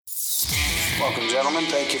Welcome, gentlemen.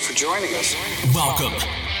 Thank you for joining us. Welcome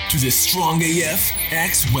to the Strong AF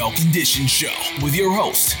X Well Conditioned Show with your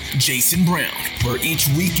host, Jason Brown, where each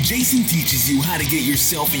week Jason teaches you how to get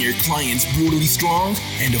yourself and your clients brutally strong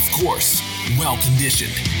and, of course, well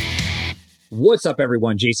conditioned. What's up,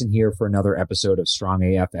 everyone? Jason here for another episode of Strong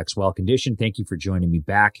AF X Well Conditioned. Thank you for joining me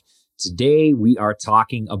back. Today, we are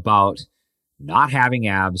talking about not having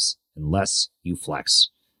abs unless you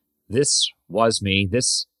flex. This was me.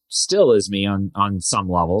 This still is me on some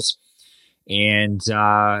levels. And,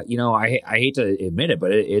 I hate to admit it,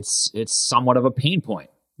 but it's somewhat of a pain point,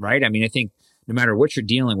 right? I mean, I think no matter what you're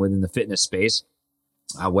dealing with in the fitness space,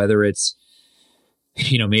 whether it's,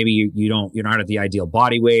 maybe you're not at the ideal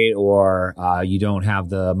body weight, or you don't have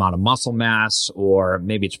the amount of muscle mass, or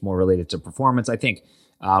maybe it's more related to performance. I think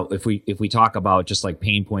if we talk about just like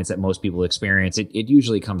pain points that most people experience, it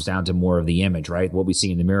usually comes down to more of the image, right? What we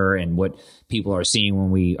see in the mirror and what people are seeing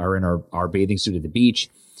when we are in our bathing suit at the beach.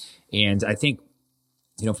 And I think,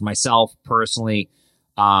 for myself personally,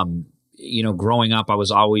 growing up, I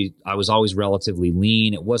was always relatively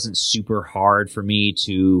lean. It wasn't super hard for me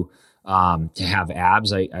to have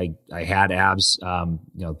abs. I had abs,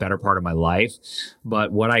 better part of my life.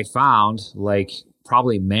 But what I found, like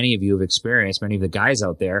probably many of you have experienced, many of the guys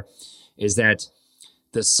out there, is that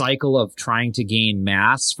the cycle of trying to gain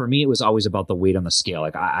mass, for me, it was always about the weight on the scale.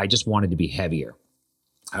 Like I just wanted to be heavier.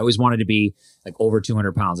 I always wanted to be like over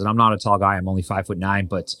 200 pounds. And I'm not a tall guy. I'm only 5'9",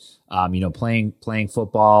 but, playing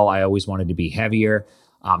football, I always wanted to be heavier.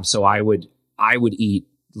 So I would eat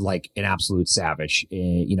like an absolute savage.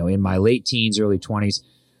 In my late teens, early 20s,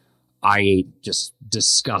 I ate just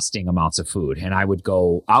disgusting amounts of food, and I would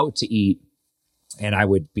go out to eat, and I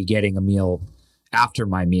would be getting a meal after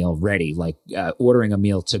my meal ready, like ordering a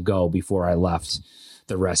meal to go before I left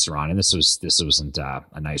the restaurant. And this wasn't a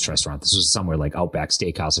nice restaurant. This was somewhere like Outback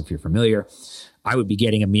Steakhouse, if you're familiar. I would be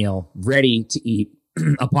getting a meal ready to eat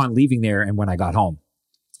upon leaving there and when I got home.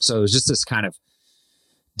 So it was just this kind of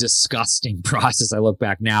disgusting process. I look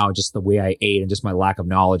back now, just the way I ate and just my lack of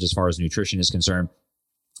knowledge as far as nutrition is concerned.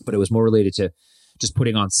 But it was more related to just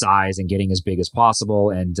putting on size and getting as big as possible.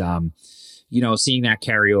 And, seeing that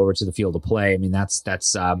carry over to the field of play, I mean, that's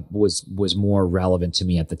was more relevant to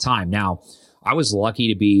me at the time. Now, I was lucky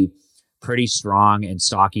to be pretty strong and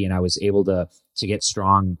stocky, and I was able to get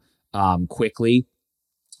strong quickly.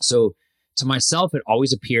 So to myself, it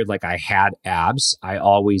always appeared like I had abs. I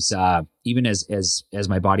always, even as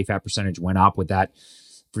my body fat percentage went up with that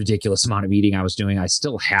ridiculous amount of eating I was doing, I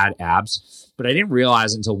still had abs. But I didn't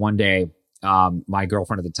realize until one day, my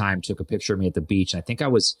girlfriend at the time took a picture of me at the beach, and I think I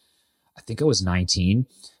was 19,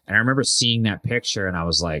 and I remember seeing that picture, and I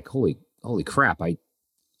was like, holy crap!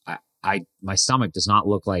 My stomach does not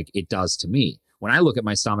look like it does to me. When I look at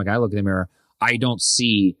my stomach, I look in the mirror, I don't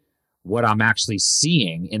see what I'm actually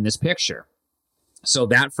seeing in this picture. So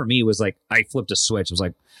that for me was like, I flipped a switch. It was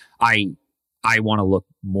like, I want to look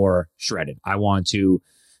more shredded. I want to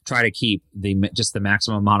try to keep just the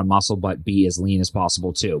maximum amount of muscle, but be as lean as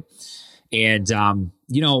possible too. And,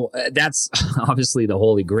 that's obviously the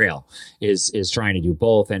holy grail is trying to do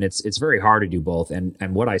both. And it's very hard to do both.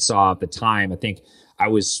 And what I saw at the time, I think I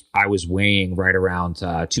was weighing right around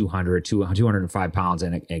 205 pounds.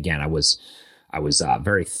 And again, I was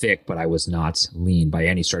very thick, but I was not lean by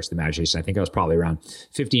any stretch of the imagination. I think I was probably around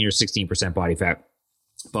 15 or 16% body fat.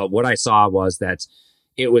 But what I saw was that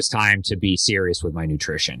it was time to be serious with my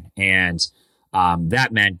nutrition. And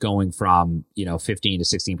that meant going from, 15 to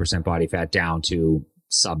 16% body fat down to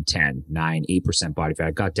sub 10, 9, 8% body fat.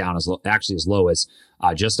 I got down as low as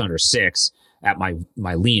just under 6 at my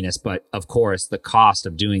leanest. But of course, the cost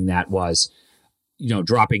of doing that was,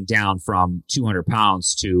 dropping down from 200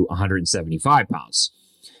 pounds to 175 pounds.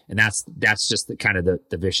 And that's just the kind of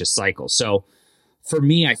the vicious cycle. So for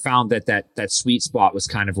me, I found that sweet spot was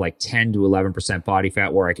kind of like 10 to 11% body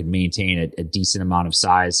fat, where I could maintain a decent amount of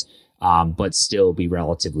size, but still be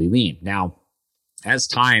relatively lean. Now, as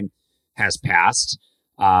time has passed,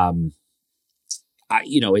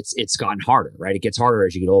 it's gotten harder, right? It gets harder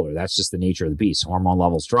as you get older. That's just the nature of the beast. Hormone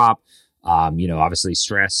levels drop. Obviously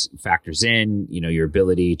stress factors in, your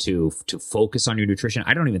ability to focus on your nutrition.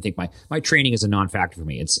 I don't even think my training is a non-factor for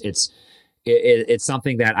me. It's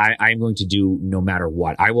something that I'm going to do no matter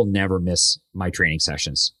what. I will never miss my training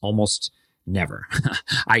sessions. Almost never.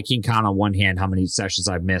 I can count on one hand how many sessions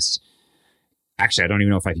I've missed. Actually, I don't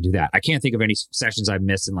even know if I can do that. I can't think of any sessions I've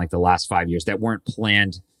missed in like the last 5 years that weren't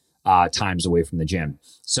planned times away from the gym.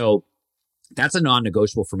 So that's a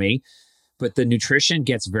non-negotiable for me. But the nutrition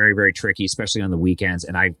gets very, very tricky, especially on the weekends.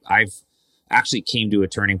 And I've actually came to a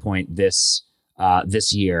turning point this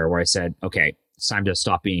year where I said, okay, it's time to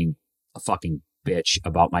stop being a fucking bitch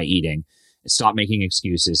about my eating, stop making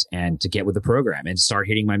excuses, and to get with the program and start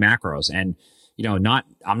hitting my macros. And,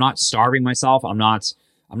 I'm not starving myself. I'm not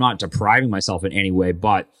depriving myself in any way,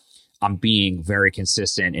 but I'm being very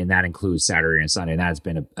consistent, and that includes Saturday and Sunday. And that has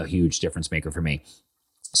been a huge difference maker for me.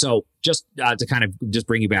 So just to kind of just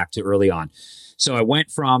bring you back to early on. So I went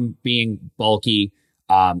from being bulky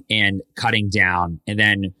and cutting down, and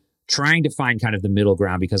then trying to find kind of the middle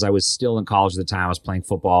ground, because I was still in college at the time. I was playing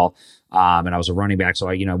football and I was a running back. So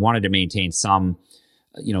I wanted to maintain some,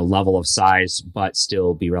 level of size, but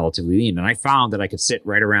still be relatively lean. And I found that I could sit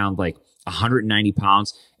right around like 190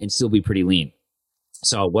 pounds and still be pretty lean.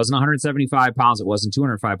 So it wasn't 175 pounds. It wasn't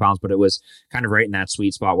 205 pounds, but it was kind of right in that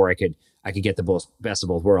sweet spot where I could get the best of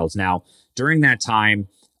both worlds. Now, during that time,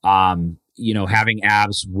 having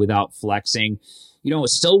abs without flexing,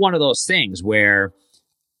 it's still one of those things where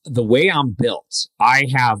the way I'm built, I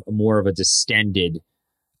have more of a distended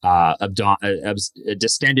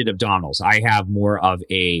abdominals. I have more of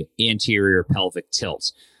a anterior pelvic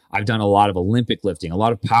tilt. I've done a lot of Olympic lifting, a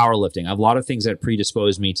lot of power lifting, a lot of things that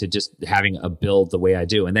predispose me to just having a build the way I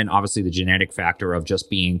do. And then obviously the genetic factor of just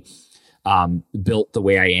being built the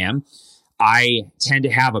way I am. I tend to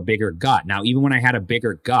have a bigger gut. Now, even when I had a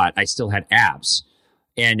bigger gut, I still had abs.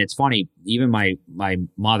 And it's funny, even my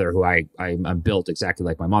mother, who I'm built exactly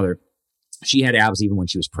like my mother, she had abs even when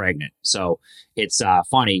she was pregnant. So it's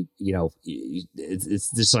funny,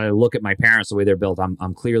 it's just, I look at my parents, the way they're built.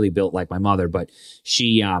 I'm clearly built like my mother, but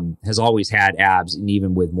she has always had abs, and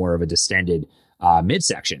even with more of a distended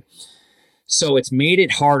midsection. So it's made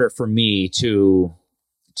it harder for me to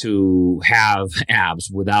have abs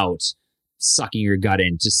without sucking your gut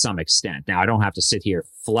in to some extent. Now, I don't have to sit here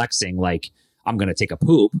flexing like I'm going to take a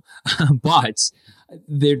poop, but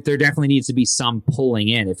there definitely needs to be some pulling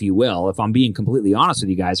in, if you will. If I'm being completely honest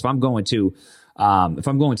with you guys, if I'm going to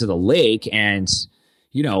the lake and,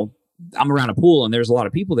 I'm around a pool and there's a lot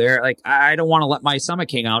of people there, like I don't want to let my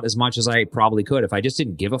stomach hang out as much as I probably could if I just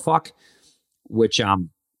didn't give a fuck, which, I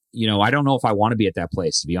don't know if I want to be at that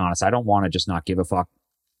place, to be honest. I don't want to just not give a fuck.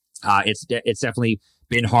 It's definitely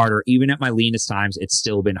been harder. Even at my leanest times, it's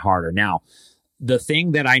still been harder. Now, the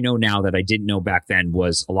thing that I know now that I didn't know back then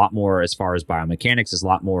was a lot more as far as biomechanics, is a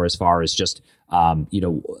lot more as far as just,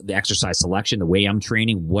 the exercise selection, the way I'm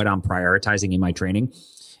training, what I'm prioritizing in my training.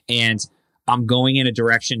 And I'm going in a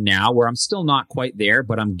direction now where I'm still not quite there,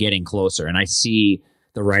 but I'm getting closer. And I see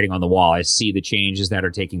the writing on the wall. I see the changes that are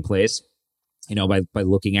taking place, by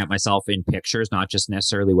looking at myself in pictures, not just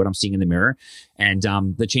necessarily what I'm seeing in the mirror. And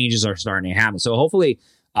the changes are starting to happen. So hopefully,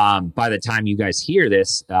 by the time you guys hear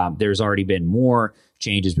this, there's already been more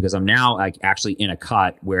changes, because I'm now actually in a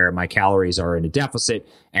cut where my calories are in a deficit,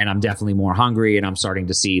 and I'm definitely more hungry. And I'm starting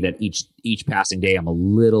to see that each passing day, I'm a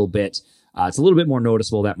little bit, it's a little bit more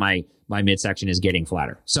noticeable that my midsection is getting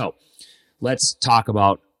flatter. So let's talk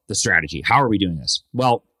about the strategy. How are we doing this?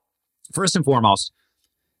 Well, first and foremost,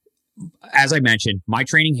 as I mentioned, my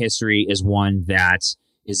training history is one that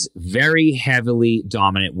is very heavily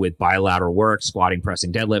dominant with bilateral work, squatting,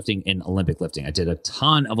 pressing, deadlifting, and Olympic lifting. I did a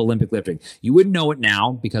ton of Olympic lifting. You wouldn't know it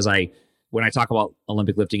now, because when I talk about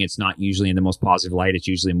Olympic lifting, it's not usually in the most positive light. It's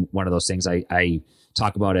usually one of those things I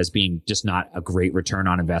talk about as being just not a great return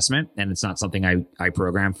on investment. And it's not something I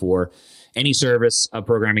program for any service of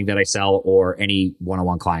programming that I sell or any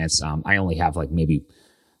one-on-one clients. I only have maybe,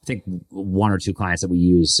 I think, one or two clients that we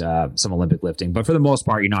use some Olympic lifting. But for the most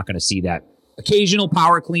part, you're not going to see that occasional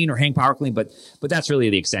power clean or hang power clean, but that's really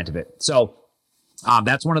the extent of it. So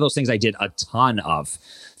that's one of those things I did a ton of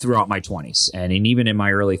throughout my 20s and even in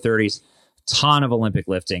my early 30s, ton of Olympic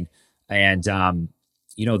lifting. And,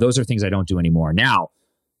 those are things I don't do anymore. Now,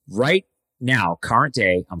 right now, current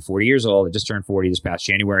day, I'm 40 years old. I just turned 40 this past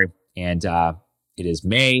January, and it is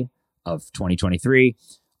May of 2023.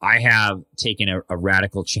 I have taken a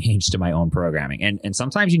radical change to my own programming. And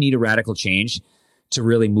sometimes you need a radical change to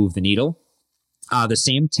really move the needle. The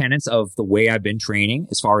same tenets of the way I've been training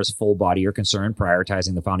as far as full body are concerned,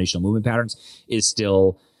 prioritizing the foundational movement patterns, is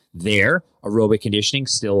still there. Aerobic conditioning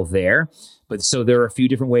still there. But so there are a few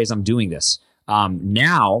different ways I'm doing this.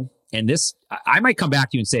 Now, and this, I might come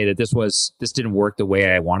back to you and say that this didn't work the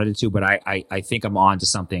way I wanted it to, but I think I'm on to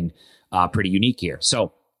something pretty unique here.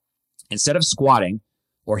 So instead of squatting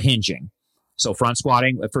or hinging, so front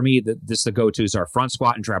squatting, for me, the go-tos are front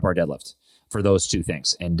squat and trap bar deadlift for those two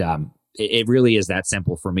things. And it really is that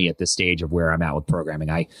simple for me at this stage of where I'm at with programming.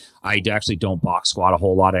 I actually don't box squat a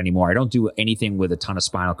whole lot anymore. I don't do anything with a ton of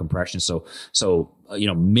spinal compression. So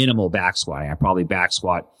minimal back squatting. I probably back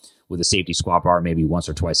squat with a safety squat bar maybe once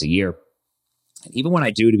or twice a year. And even when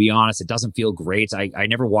I do, to be honest, it doesn't feel great. I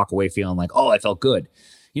never walk away feeling like, oh, I felt good.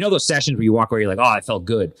 You know, those sessions where you walk away, you're like, oh, I felt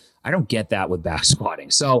good. I don't get that with back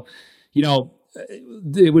squatting. So, you know,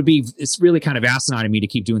 it's really kind of asinine of me to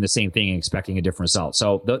keep doing the same thing and expecting a different result.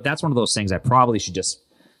 So that's one of those things I probably should just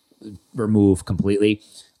remove completely.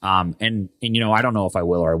 And you know, I don't know if I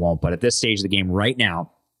will or I won't, but at this stage of the game right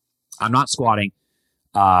now, I'm not squatting,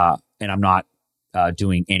 and I'm not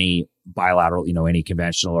doing any bilateral, you know, any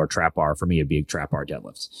conventional or trap bar. For me, it'd be a trap bar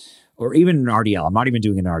deadlift or even an RDL. I'm not even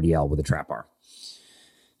doing an RDL with a trap bar.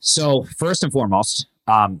 So first and foremost,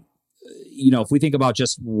 you know, if we think about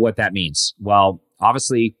just what that means, well,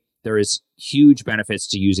 obviously there is huge benefits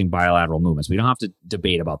to using bilateral movements. We don't have to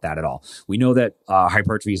debate about that at all. We know that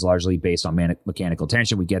hypertrophy is largely based on mechanical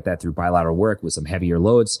tension. We get that through bilateral work with some heavier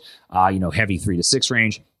loads, you know, heavy 3 to 6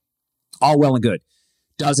 range, all well and good.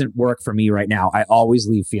 Doesn't work for me right now. I always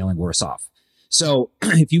leave feeling worse off. So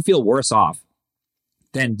if you feel worse off,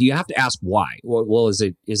 then do you have to ask why? Well, is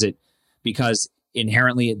it because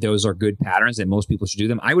inherently those are good patterns and most people should do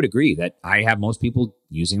them? I would agree that I have most people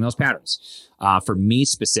using those patterns. For me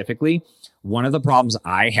specifically, one of the problems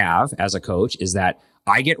I have as a coach is that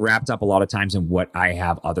I get wrapped up a lot of times in what I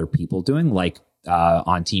have other people doing, like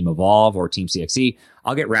on Team Evolve or Team CXC.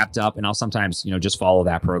 I'll get wrapped up and I'll sometimes, you know, just follow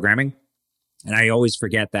that programming. And I always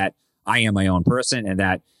forget that I am my own person and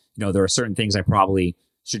that, you know, there are certain things I probably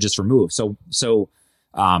should just remove. So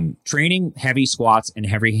training heavy squats and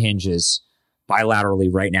heavy hinges bilaterally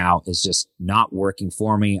right now is just not working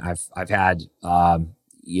for me. I've had,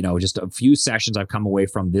 you know, just a few sessions I've come away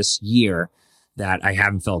from this year that I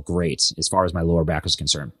haven't felt great as far as my lower back is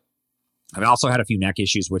concerned. I've also had a few neck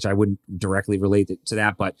issues, which I wouldn't directly relate to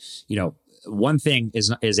that, but you know, one thing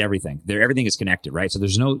is everything. Everything is connected, right? So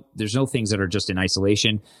there's no things that are just in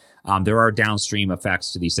isolation. There are downstream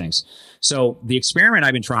effects to these things. So the experiment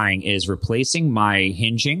I've been trying is replacing my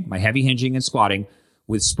heavy hinging and squatting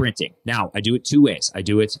with sprinting. Now, I do it two ways. I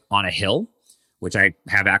do it on a hill, which I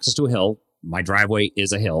have access to a hill. My driveway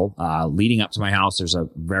is a hill. Leading up to my house, there's a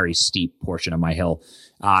very steep portion of my hill.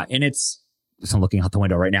 And I'm looking out the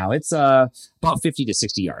window right now. It's about 50 to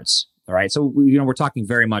 60 yards. All right. So, you know, we're talking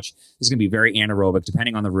very much, this is going to be very anaerobic,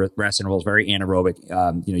 depending on the rest intervals, very anaerobic.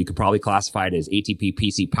 You know, you could probably classify it as ATP,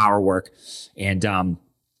 PC power work. And,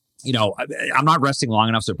 you know, I'm not resting long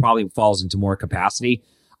enough, so it probably falls into more capacity.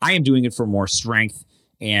 I am doing it for more strength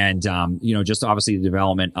and, you know, just obviously the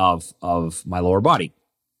development of my lower body.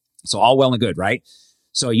 So all well and good, right?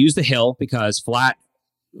 So I use the hill because flat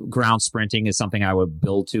ground sprinting is something I would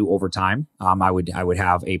build to over time. I would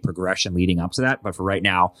have a progression leading up to that, but for right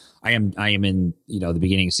now, I am in, you know, the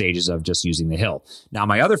beginning stages of just using the hill. Now,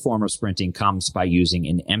 my other form of sprinting comes by using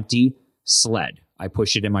an empty sled. I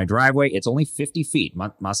push it in my driveway. It's only 50 feet.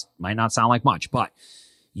 Might not sound like much, but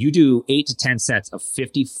you do 8 to 10 sets of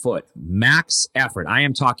 50-foot max effort. I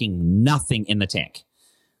am talking nothing in the tank,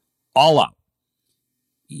 all up.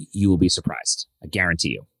 You will be surprised. I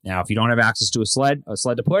guarantee you. Now, if you don't have access to a sled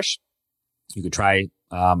to push, you could try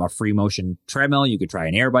a free motion treadmill. You could try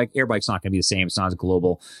an air bike. Air bike's not going to be the same. It's not as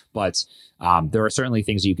global, but there are certainly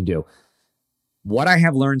things that you can do. What I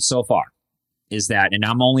have learned so far is that, and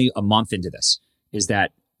I'm only a month into this, is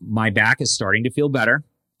that my back is starting to feel better.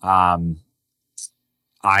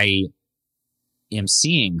 I am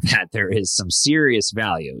seeing that there is some serious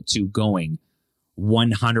value to going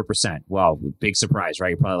 100%. Well, big surprise, right?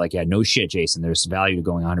 You're probably like, yeah, no shit, Jason. There's value to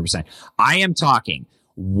going 100%. I am talking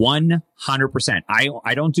 100%.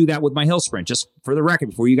 I don't do that with my hill sprint. Just for the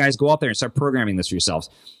record, before you guys go out there and start programming this for yourselves,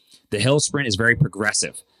 the hill sprint is very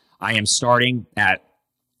progressive. I am starting at,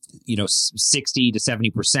 you know, 60 to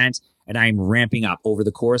 70%, and I am ramping up over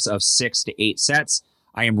the course of 6 to 8 sets.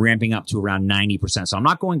 I am ramping up to around 90%. So I'm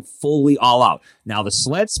not going fully all out. Now, the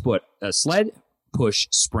sled push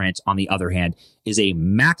sprint, on the other hand, is a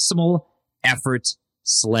maximal effort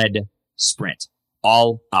sled sprint,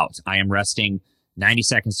 all out. I am resting 90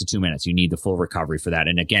 seconds to 2 minutes. You need the full recovery for that.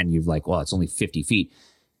 And again, you're like, well, it's only 50 feet.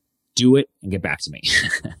 Do it and get back to me.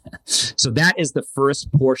 So that is the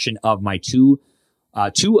first portion of my two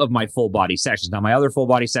of my full body sessions. Now, my other full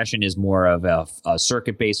body session is more of a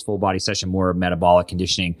circuit-based full body session, more metabolic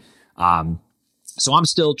conditioning. So I'm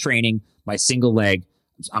still training my single leg.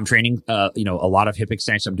 I'm training, you know, a lot of hip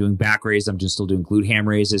extension. I'm doing back raises. I'm just still doing glute ham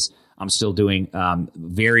raises. I'm still doing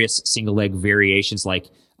various single leg variations like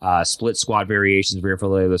split squat variations, rear foot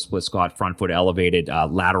elevated split squat, front foot elevated,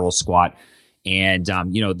 lateral squat. And,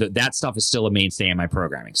 you know, that stuff is still a mainstay in my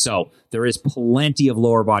programming. So there is plenty of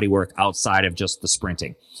lower body work outside of just the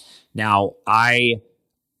sprinting. Now, I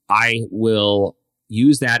will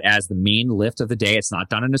use that as the main lift of the day. It's not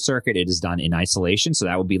done in a circuit. It is done in isolation. So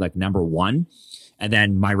that would be like number one. And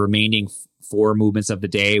then my remaining 4 movements of the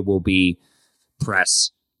day will be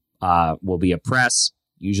press, will be a press,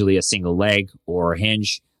 usually a single leg or a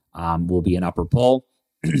hinge, will be an upper pull,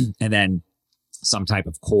 and then some type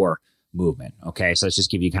of core movement. Okay, so let's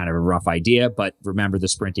just give you kind of a rough idea, but remember the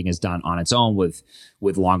sprinting is done on its own with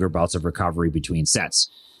longer bouts of recovery between sets.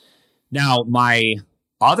 Now, my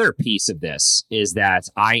other piece of this is that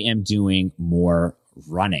I am doing more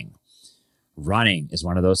running. Running is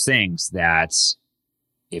one of those things that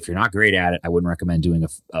if you're not great at it, I wouldn't recommend doing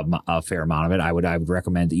a fair amount of it. I would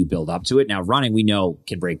recommend that you build up to it. Now, running, we know,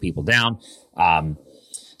 can break people down.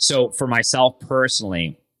 So for myself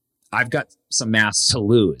personally, I've got some mass to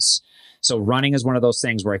lose. So running is one of those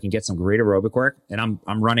things where I can get some great aerobic work. And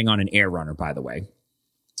I'm running on an Air Runner, by the way,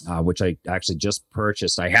 which I actually just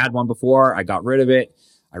purchased. I had one before. I got rid of it.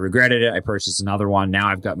 I regretted it. I purchased another one. Now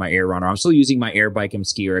I've got my Air Runner. I'm still using my Air Bike and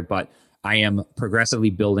Ski Rig, but I am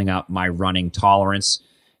progressively building up my running tolerance.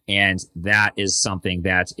 And that is something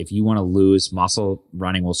that if you want to lose muscle,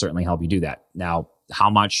 running will certainly help you do that. Now, how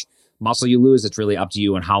much muscle you lose, it's really up to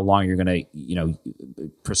you and how long you're going to,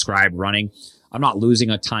 prescribe running. I'm not losing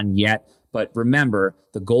a ton yet, but remember,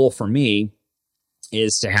 the goal for me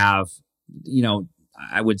is to have,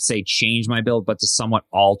 I would say change my build, but to somewhat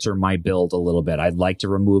alter my build a little bit. I'd like to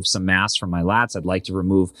remove some mass from my lats. I'd like to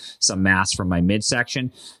remove some mass from my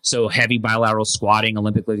midsection. So heavy bilateral squatting,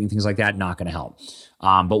 Olympic lifting, things like that, not going to help.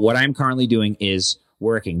 But what I'm currently doing is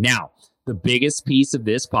working. Now, the biggest piece of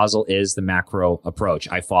this puzzle is the macro approach.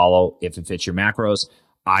 I follow, if it fits your macros,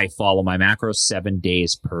 I follow my macros 7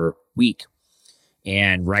 days per week.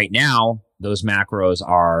 And right now, those macros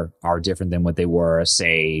are different than what they were,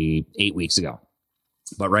 say, 8 weeks ago.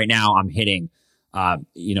 But right now I'm hitting,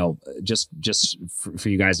 just for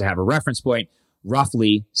you guys to have a reference point,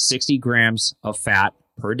 roughly 60 grams of fat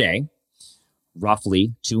per day,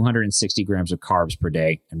 roughly 260 grams of carbs per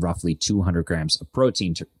day, and roughly 200 grams of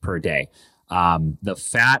protein per day. The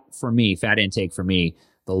fat intake for me,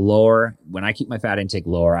 the lower, when I keep my fat intake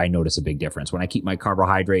lower, I notice a big difference. When I keep my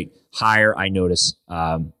carbohydrate higher, I notice,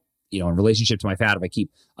 in relationship to my fat, if I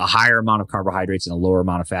keep a higher amount of carbohydrates and a lower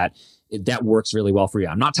amount of fat, that works really well for you.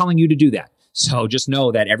 I'm not telling you to do that. So just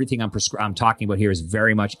know that everything I'm talking about here is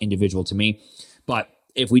very much individual to me. But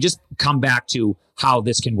if we just come back to how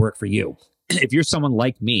this can work for you, if you're someone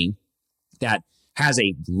like me that has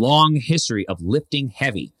a long history of lifting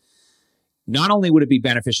heavy, not only would it be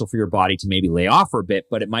beneficial for your body to maybe lay off for a bit,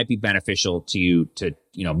 but it might be beneficial to you to,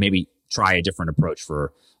 maybe try a different approach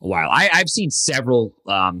for a while. I've seen several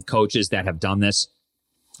coaches that have done this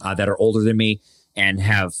that are older than me and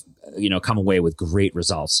have, come away with great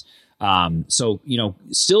results. So,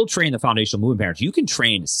 still train the foundational movement patterns. You can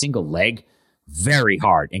train a single leg very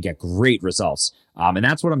hard and get great results. And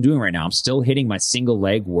that's what I'm doing right now. I'm still hitting my single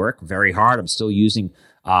leg work very hard. I'm still using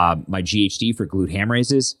my GHD for glute ham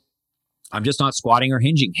raises. I'm just not squatting or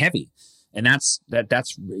hinging heavy. And that's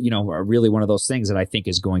really one of those things that I think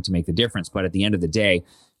is going to make the difference. But at the end of the day,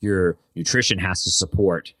 your nutrition has to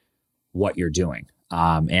support what you're doing.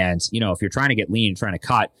 And if you're trying to get lean and trying to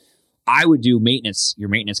cut, I would do your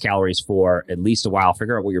maintenance calories for at least a while.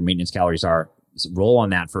 Figure out what your maintenance calories are. Roll on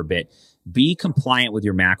that for a bit. Be compliant with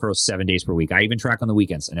your macros 7 days per week. I even track on the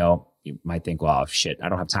weekends. I know you might think, well, shit, I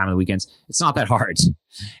don't have time on the weekends. It's not that hard.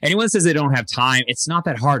 Anyone says they don't have time, it's not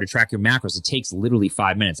that hard to track your macros. It takes literally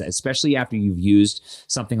 5 minutes, especially after you've used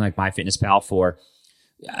something like MyFitnessPal for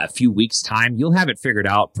a few weeks' time. You'll have it figured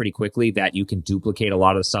out pretty quickly that you can duplicate a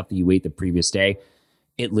lot of the stuff that you ate the previous day.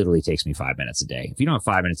 It literally takes me 5 minutes a day. If you don't have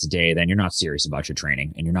 5 minutes a day, then you're not serious about your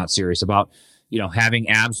training and you're not serious about, having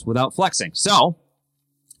abs without flexing. So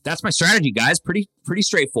that's my strategy, guys. Pretty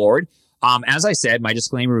straightforward. As I said, my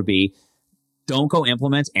disclaimer would be, don't go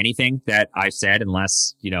implement anything that I've said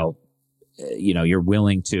unless, you're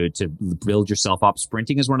willing to build yourself up.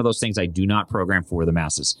 Sprinting is one of those things I do not program for the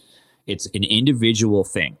masses. It's an individual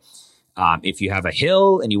thing. If you have a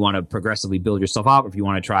hill and you want to progressively build yourself up, if you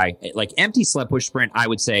want to try like empty sled push sprint, I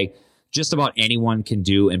would say just about anyone can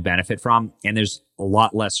do and benefit from. And there's a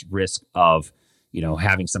lot less risk of,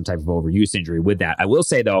 having some type of overuse injury with that. I will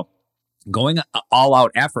say though, going all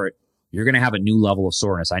out effort, you're going to have a new level of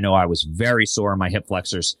soreness. I know I was very sore in my hip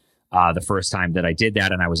flexors the first time that I did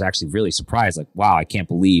that. And I was actually really surprised. Like, wow, I can't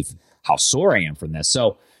believe how sore I am from this.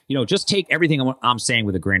 So, just take everything I'm saying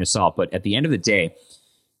with a grain of salt. But at the end of the day,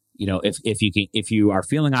 if you are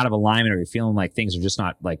feeling out of alignment or you're feeling like things are just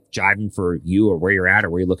not like jiving for you or where you're at or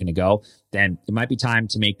where you're looking to go, then it might be time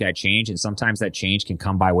to make that change. And sometimes that change can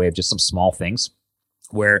come by way of just some small things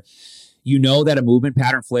where You know that a movement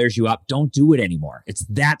pattern flares you up. Don't do it anymore. It's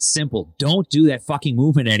that simple. Don't do that fucking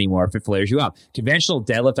movement anymore if it flares you up. Conventional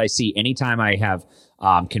deadlift, I see anytime I have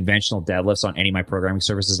conventional deadlifts on any of my programming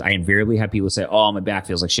services, I invariably have people say, oh, my back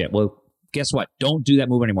feels like shit. Well, guess what? Don't do that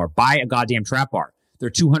movement anymore. Buy a goddamn trap bar.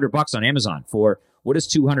 They're $200 on Amazon. For what is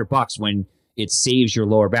 $200 when it saves your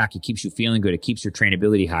lower back? It keeps you feeling good. It keeps your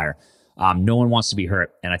trainability higher. No one wants to be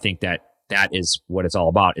hurt. And I think that is what it's all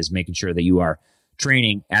about, is making sure that you are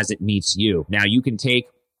training as it meets you. Now, you can take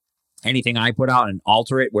anything I put out and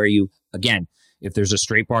alter it where you, again, if there's a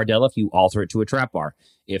straight bar deadlift, you alter it to a trap bar.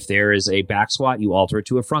 If there is a back squat, you alter it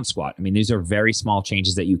to a front squat. I mean, these are very small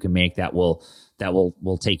changes that you can make that will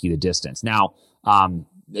take you the distance. Now,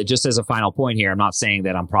 just as a final point here, I'm not saying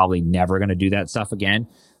that I'm probably never going to do that stuff again,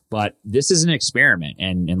 but this is an experiment.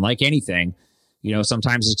 And like anything,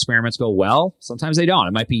 sometimes experiments go well, sometimes they don't.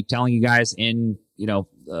 I might be telling you guys in,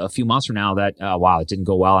 a few months from now that, wow, it didn't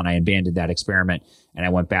go well and I abandoned that experiment and I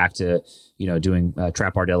went back to, doing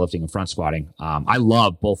trap bar deadlifting and front squatting. I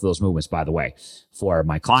love both of those movements, by the way, for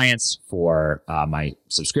my clients, for my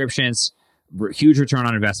subscriptions. Huge return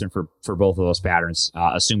on investment for both of those patterns,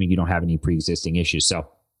 assuming you don't have any pre-existing issues. So,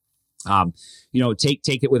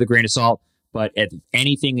 take it with a grain of salt, but at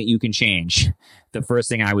anything that you can change, the first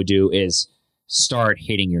thing I would do is start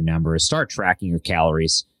hitting your numbers, start tracking your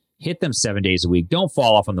calories, hit them 7 days a week. Don't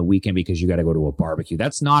fall off on the weekend because you got to go to a barbecue.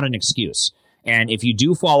 That's not an excuse. And if you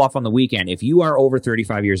do fall off on the weekend, if you are over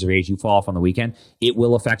 35 years of age, you fall off on the weekend, it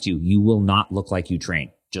will affect you. You will not look like you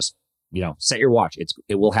train. Just, set your watch.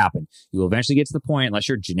 It will happen. You will eventually get to the point, unless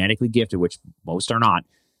you're genetically gifted, which most are not,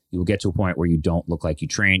 you will get to a point where you don't look like you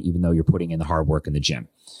train, even though you're putting in the hard work in the gym.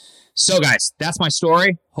 So guys, that's my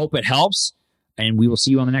story. Hope it helps. And we will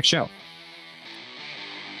see you on the next show.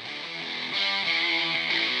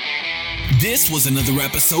 This was another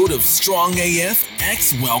episode of Strong AF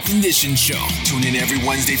X Well Conditioned Show. Tune in every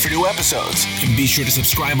Wednesday for new episodes. And be sure to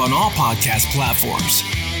subscribe on all podcast platforms.